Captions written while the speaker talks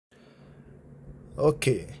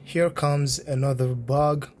Okay, here comes another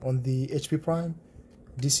bug on the HP Prime.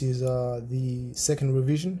 This is the second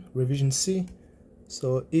revision, revision C.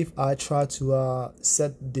 So if I try to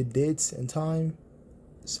set the dates and time,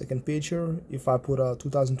 second page here, if I put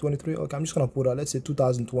 2023, okay, I'm just gonna put let's say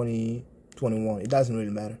 2020, 21. It doesn't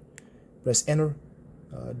really matter. Press enter.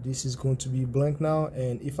 This is going to be blank now,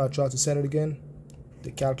 and if I try to set it again,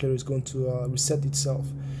 the calculator is going to reset itself.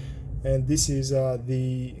 And this is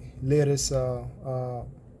the latest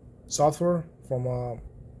software from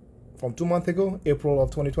 2 months ago, April of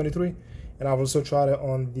 2023, and I've also tried it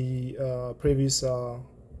on the previous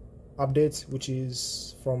update, which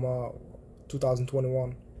is from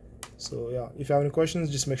 2021. So yeah, if you have any questions,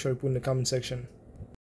 just make sure you put in the comment section.